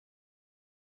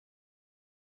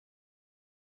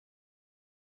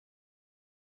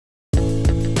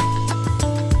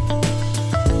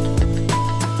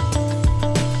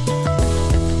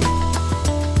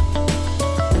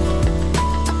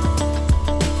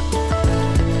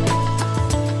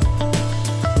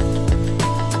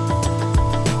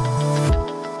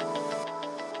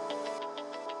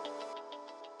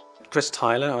Chris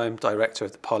Tyler. I'm Director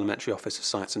of the Parliamentary Office of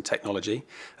Science and Technology,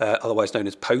 otherwise known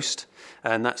as POST,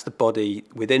 and that's the body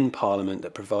within Parliament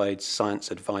that provides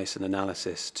science advice and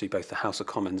analysis to both the House of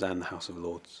Commons and the House of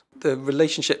Lords. The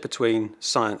relationship between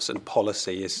science and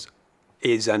policy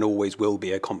is and always will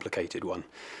be a complicated one.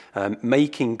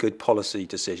 Making good policy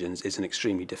decisions is an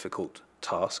extremely difficult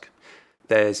task.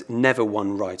 There's never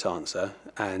one right answer,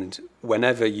 and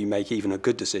whenever you make even a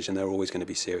good decision, there are always going to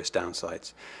be serious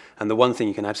downsides. And the one thing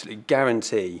you can absolutely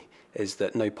guarantee is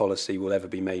that no policy will ever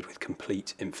be made with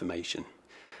complete information.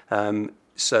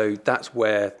 So that's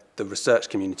where the research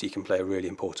community can play a really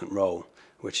important role,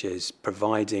 which is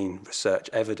providing research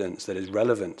evidence that is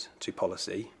relevant to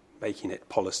policy, making it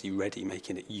policy ready,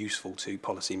 making it useful to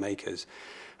policymakers,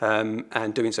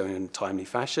 and doing so in a timely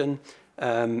fashion.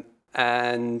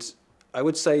 And I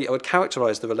would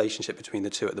characterise the relationship between the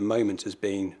two at the moment as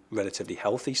being relatively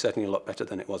healthy, certainly a lot better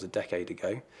than it was a decade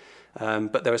ago.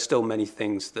 But there are still many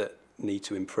things that need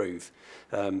to improve.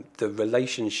 The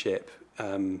relationship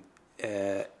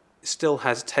still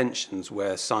has tensions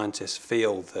where scientists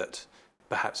feel that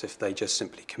perhaps if they just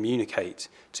simply communicate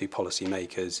to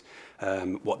policymakers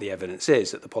what the evidence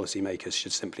is, that the policymakers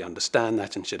should simply understand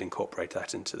that and should incorporate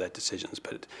that into their decisions.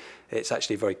 But it's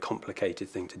actually a very complicated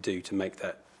thing to do to make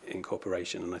that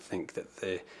incorporation, and I think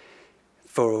that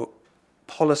for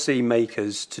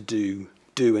policymakers to do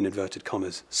in inverted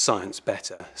commas science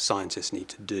better, scientists need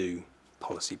to do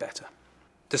policy better.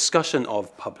 Discussion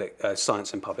of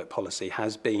science and public policy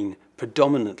has been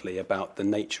predominantly about the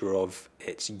nature of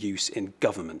its use in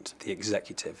government, the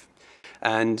executive,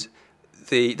 and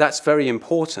that's very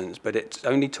important, but it's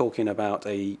only talking about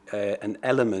an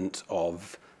element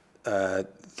of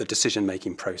the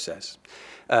decision-making process.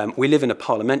 We live in a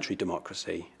parliamentary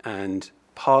democracy, and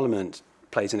Parliament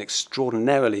plays an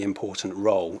extraordinarily important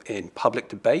role in public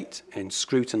debate, in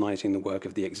scrutinising the work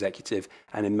of the executive,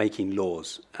 and in making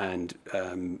laws and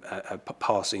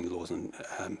passing laws.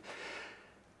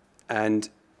 And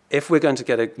if we're going to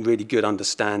get a really good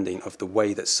understanding of the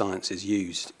way that science is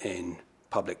used in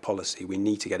public policy, we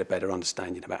need to get a better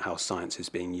understanding about how science is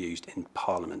being used in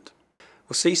Parliament.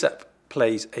 Well, CSAP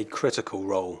plays a critical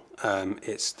role.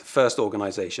 It's the first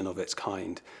organisation of its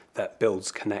kind that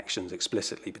builds connections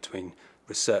explicitly between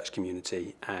research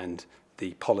community and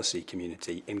the policy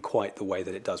community in quite the way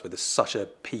that it does, with such a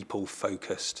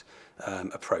people-focused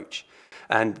approach.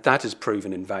 And that has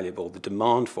proven invaluable. The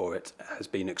demand for it has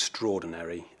been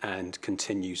extraordinary and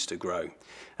continues to grow.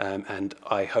 And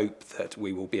I hope that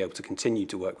we will be able to continue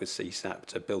to work with CSAP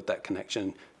to build that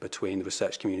connection between the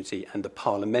research community and the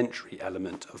parliamentary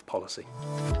element of policy.